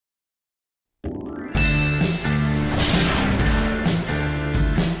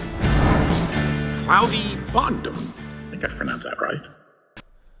Cloudy Bogdan. I think I pronounced that right.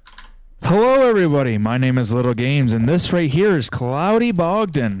 Hello, everybody. My name is Little Games, and this right here is Cloudy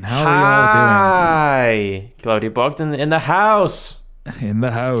Bogdan. How are Hi, Cloudy Bogdan in the house. you all doing? In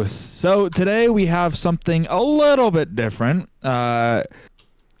the house. So today we have something a little bit different. Kind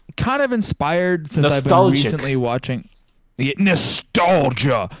of inspired since I've been recently watching.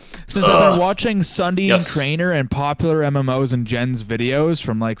 Nostalgia. Since I've been watching Sunday and Trainer and popular MMOs and Jen's videos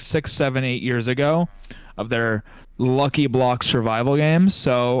from like 6, 7, 8 years ago of their Lucky Block survival games,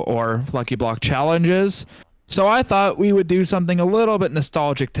 or Lucky Block challenges. So I thought we would do something a little bit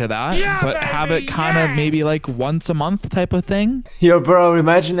nostalgic to that, but have it kind of maybe like once a month type of thing. Yo, bro,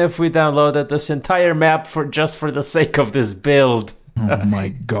 imagine if we downloaded this entire map just for the sake of this build. Oh my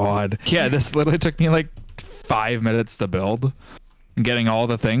god. Yeah, this literally took me like 5 minutes to build, getting all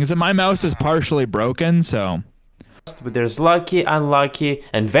the things, and my mouse is partially broken, so. But there's lucky, unlucky,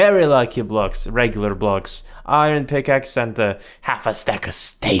 and very lucky blocks, regular blocks, iron pickaxe, and half a stack of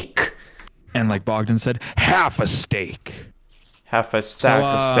steak. And like Bogdan said, half a steak. Half a stack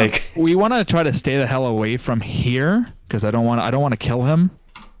of steak. We want to try to stay the hell away from here because I don't want to kill him.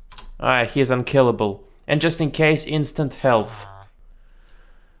 Alright, he's unkillable, and just in case, instant health.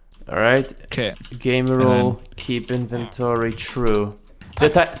 Alright. Okay. Game rule, keep inventory true. The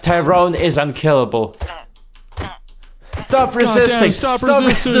Tyrone is unkillable. Stop resisting! Stop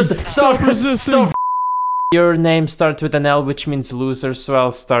resisting! Stop resisting! Your name starts with an L, which means loser, so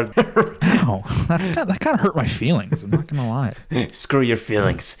I'll start. Ow, that kind of hurt my feelings, I'm not gonna lie. Screw your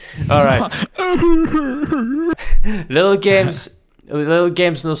feelings. Alright. Little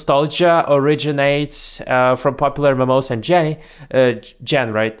Games nostalgia originates from popular MMOs and Jenny.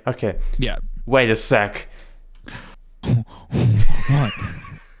 Jen, right? Okay. Yeah. Wait a sec. What?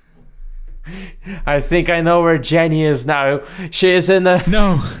 I think I know where Jenny is now. She is in a...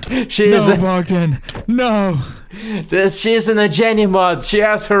 No. No, Bogdan. No. She's in a Jenny mod. She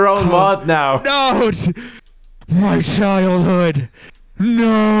has her own mod now. No. My childhood.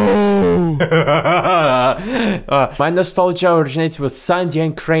 No. My nostalgia originates with Sandy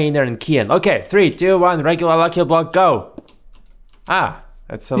and Craner and Kian. Okay, 3, 2, 1, regular lucky block, go. Ah,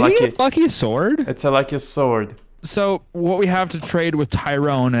 it's a lucky sword. It's a lucky sword. So what we have to trade with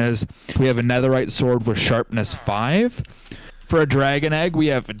Tyrone is we have a netherite sword with sharpness 5. For a dragon egg, we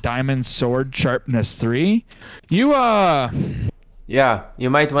have a diamond sword sharpness 3. Yeah, you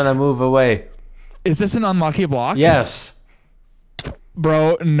might want to move away. Is this an unlucky block? Yes.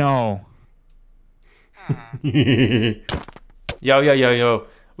 Bro, no. Yo.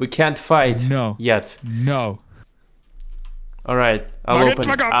 We can't fight yet. No. All right,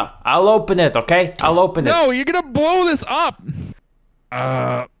 I'll open it, okay? I'll open it. No, you're gonna blow this up.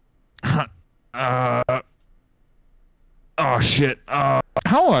 Oh shit. I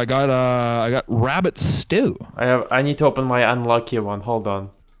got rabbit stew. I need to open my unlucky one. Hold on.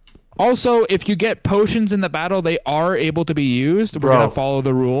 Also, if you get potions in the battle, they are able to be used. We're gonna follow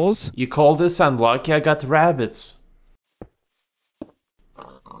the rules. You call this unlucky? I got rabbits.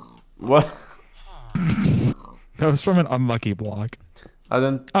 What? That was from an unlucky block.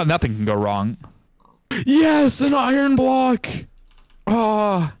 Oh, nothing can go wrong. Yes, an iron block.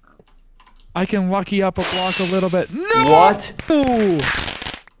 Oh, I can lucky up a block a little bit. No. What?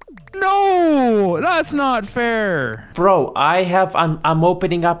 No, that's not fair. Bro, I'm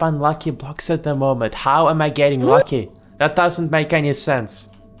opening up unlucky blocks at the moment. How am I getting lucky? That doesn't make any sense.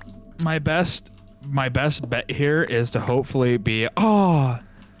 My best bet here is to hopefully be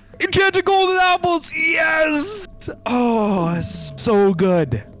enchanted golden apples. Yes. Oh, so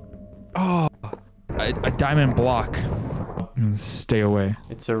good. Oh, a diamond block. Stay away.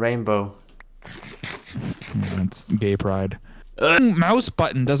 It's a rainbow. That's gay pride. Mouse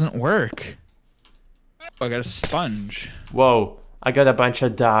button doesn't work. Oh, I got a sponge. Whoa, I got a bunch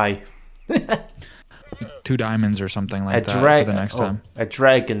of dye. 2 diamonds or something like that for the next time. A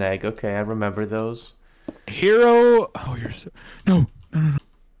dragon egg. Okay, I remember those. Hero. Oh, you're so... No.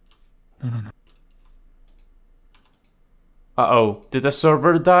 Uh-oh, did the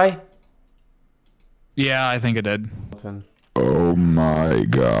server die? Yeah, I think it did. Oh my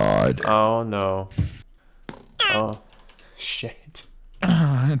god. Oh no. Oh, shit.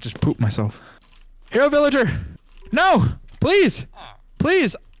 I just pooped myself. Hero villager! No! Please!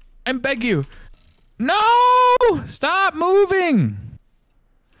 Please! I beg you! No! Stop moving!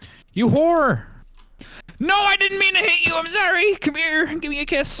 You whore! No, I didn't mean to hit you! I'm sorry! Come here! Give me a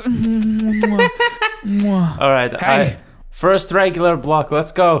kiss! Alright, hey. First regular block,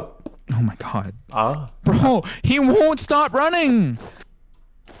 let's go! Oh my god. Oh. Bro, he won't stop running!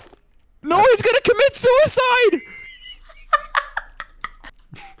 No, he's gonna commit suicide!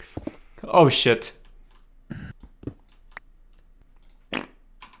 Oh shit.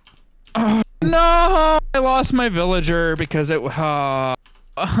 No, I lost my villager because there's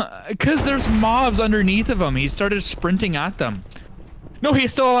mobs underneath of him. He started sprinting at them. No,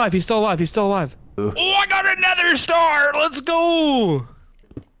 he's still alive. He's still alive. He's still alive. Oh, I got another star. Let's go.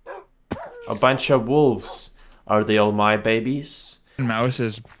 A bunch of wolves. Are they all my babies? Mouse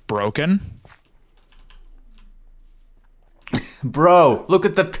is broken. Bro, look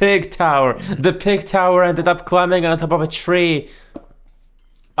at the pig tower. The pig tower ended up climbing on top of a tree.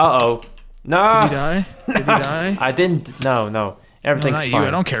 Uh-oh. No. Did he die? Did he die? I didn't. No. Everything's not fine. you.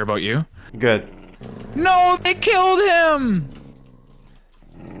 I don't care about you. Good. No, they killed him.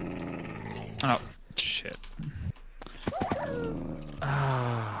 Oh, shit.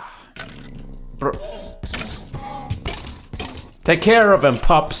 Bro. Take care of him,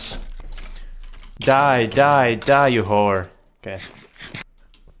 pups. Die, you whore. Okay.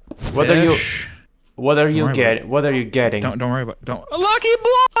 What are you getting? What are you getting? Don't worry about. Don't. A lucky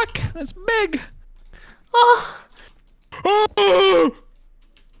block. That's big.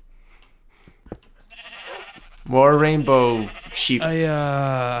 More rainbow sheep. He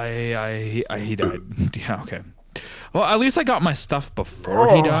died. Yeah. Okay. Well, at least I got my stuff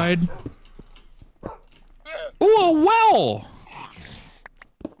before he died. Ooh, a well.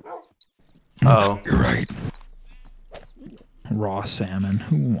 Oh. You're right. Raw salmon.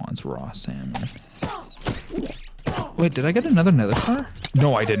 Who wants raw salmon? Wait, did I get another nether star?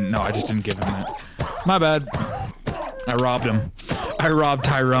 No, I didn't. No, I just didn't give him it. My bad. I robbed him. I robbed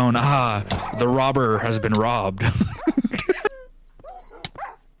Tyrone. The robber has been robbed.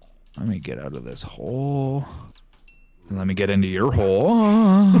 Let me get out of this hole. And let me get into your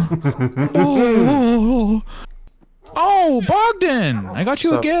hole. Oh, Bogdan! I got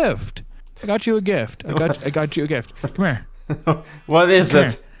you a gift. I got you a gift. I got you a gift. Come here. What is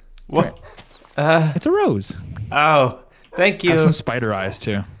it? What? It's a rose. Oh, thank you. I have some spider eyes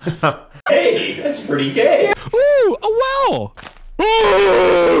too. Hey, that's pretty gay. Ooh, a well.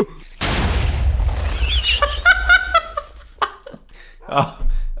 Oh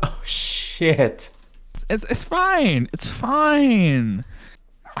shit. It's fine. It's fine.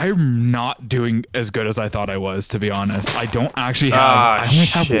 I'm not doing as good as I thought I was, to be honest. I don't actually have. I only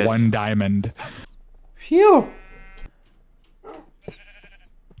have 1 diamond. Phew.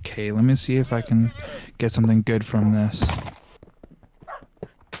 Okay, let me see if I can get something good from this.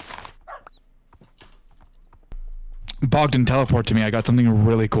 Bogdan, teleport to me. I got something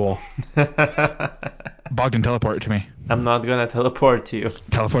really cool. Bogdan, teleport to me. I'm not gonna teleport to you.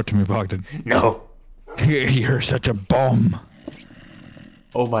 Teleport to me, Bogdan. No. You're such a bum.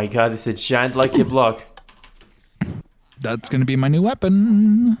 Oh my god, it's a giant lucky block. That's gonna be my new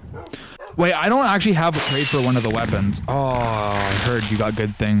weapon. Wait, I don't actually have a trade for one of the weapons. Oh, I heard you got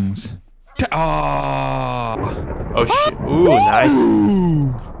good things. Oh. Oh shit. Ooh, nice.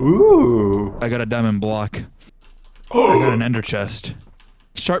 Ooh. I got a diamond block. I got an ender chest.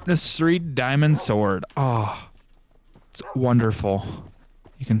 Sharpness 3 diamond sword. Oh. It's wonderful.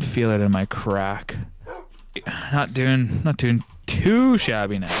 You can feel it in my crack. Not doing too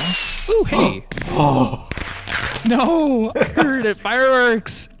shabby now. Ooh, hey. Oh. No, I heard it.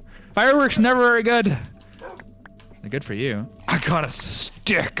 Fireworks. Fireworks never are good. They're good for you. I got a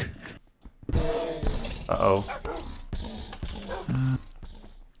stick. Uh-oh.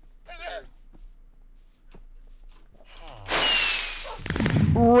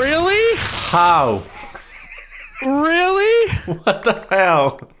 Really? How? Really? What the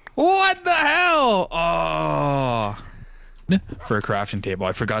hell? What the hell? Oh. For a crafting table.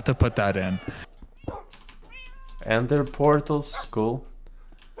 I forgot to put that in. Ender portals, cool.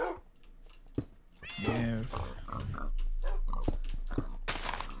 Yeah.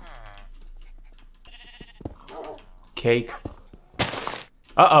 Cake.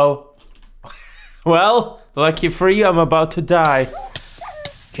 Uh-oh. Well, lucky for you, I'm about to die.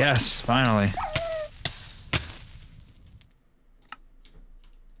 Yes, finally.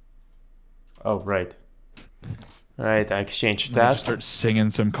 Oh, right. Alright, I exchanged Let me that. just start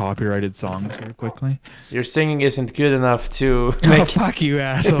singing some copyrighted songs here quickly. Your singing isn't good enough to Oh, make fuck you,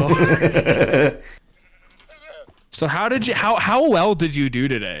 asshole. So how well did you do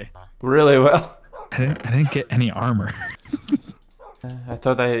today? really well. I didn't get any armor. I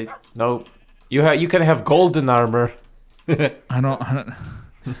thought no. You can have golden armor. I don't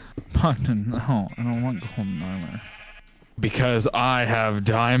Bogdan, no, I don't want golden armor. Because I have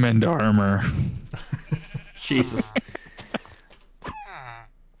diamond armor. Jesus.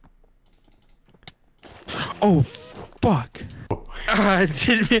 Oh, fuck. I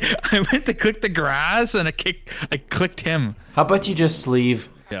went to click the grass and I clicked him. How about you just leave?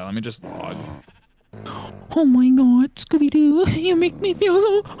 Yeah, let me just log. Oh my god, Scooby-Doo, you make me feel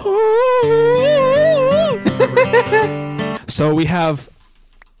so... So we have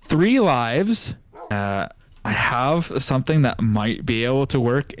 3 lives. I have something that might be able to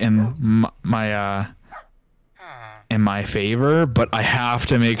work in my favor, but I have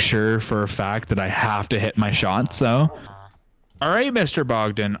to make sure for a fact that I have to hit my shot, so... Alright, Mr.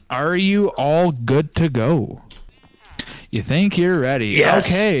 Bogdan, are you all good to go? You think you're ready?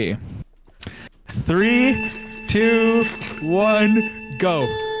 Yes. Okay. 3, 2, 1, go.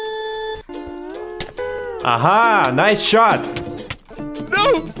 Aha! Nice shot!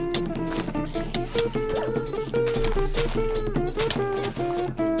 No!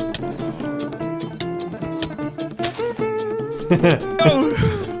 No!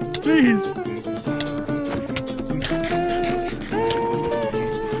 Please!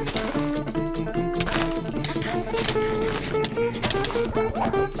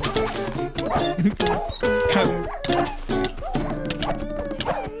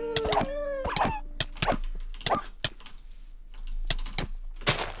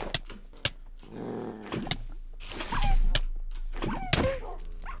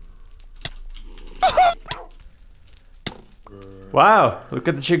 Wow, look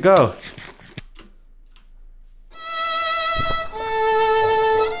at you go.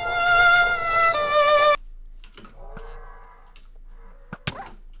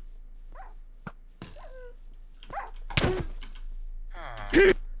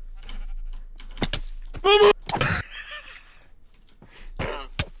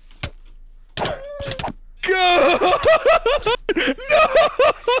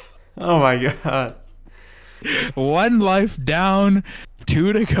 Oh my god. 1 life down,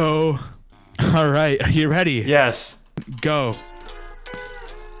 2 to go. All right, are you ready? Yes. Go.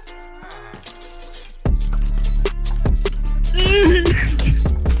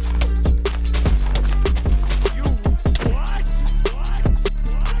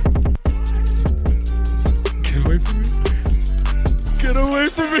 Get away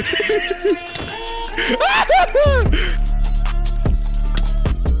from me. Get away from me.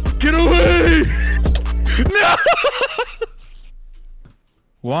 Get away. No!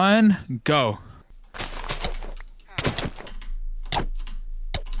 1, go.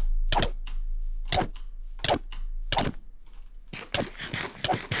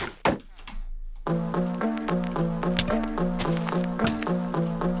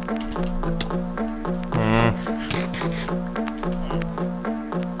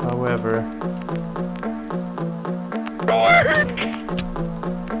 However.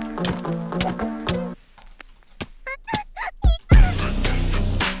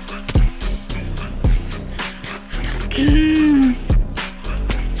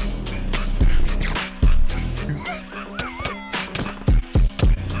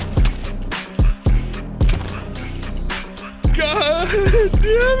 God damn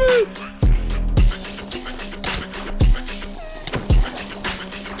it!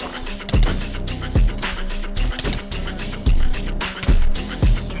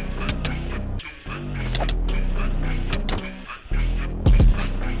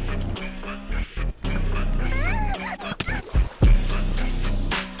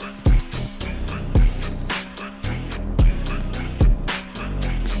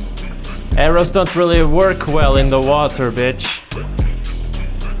 Arrows don't really work well in the water, bitch.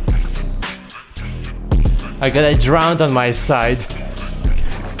 I got drowned on my side.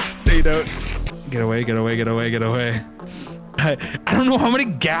 They don't. Get away, get away, get away, get away. I don't know how many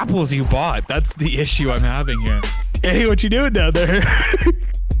gapples you bought. That's the issue I'm having here. Hey, what you doing down there?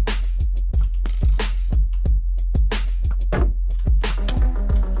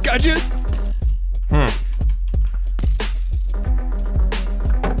 Gotcha.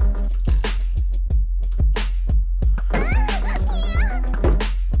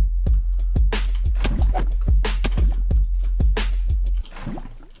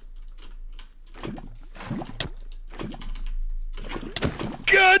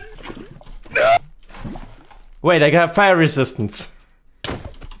 God. No. Wait, I got fire resistance.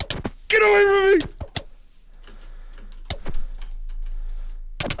 Get away from me.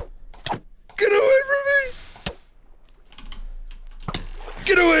 Get away from me.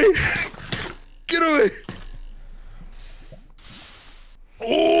 Get away. Get away.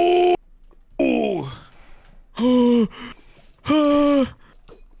 Oh. Oh. Oh.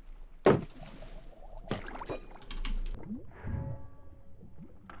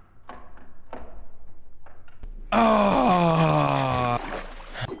 Oh,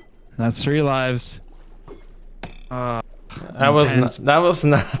 that's 3 lives. That was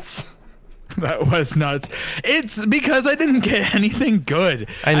nuts. That was nuts. It's because I didn't get anything good.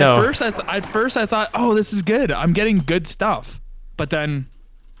 I know. At first I thought, oh, this is good. I'm getting good stuff. But then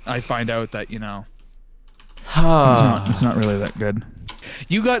I find out that, you know, it's not really that good.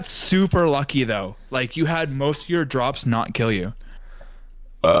 You got super lucky though. Like you had most of your drops not kill you.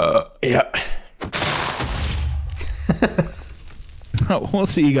 Yeah. We'll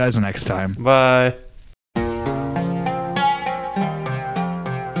see you guys next time. Bye.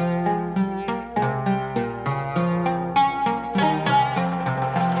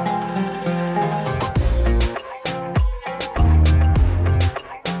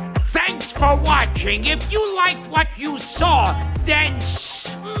 Thanks for watching. If you liked what you saw, then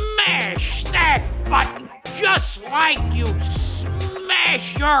smash that button just like you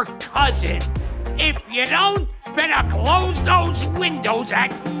smash your cousin. If you don't, better close those windows at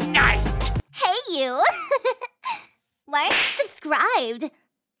night. Hey, you! Why aren't you subscribed?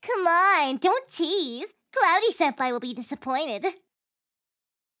 Come on, don't tease. Cloudy Senpai will be disappointed.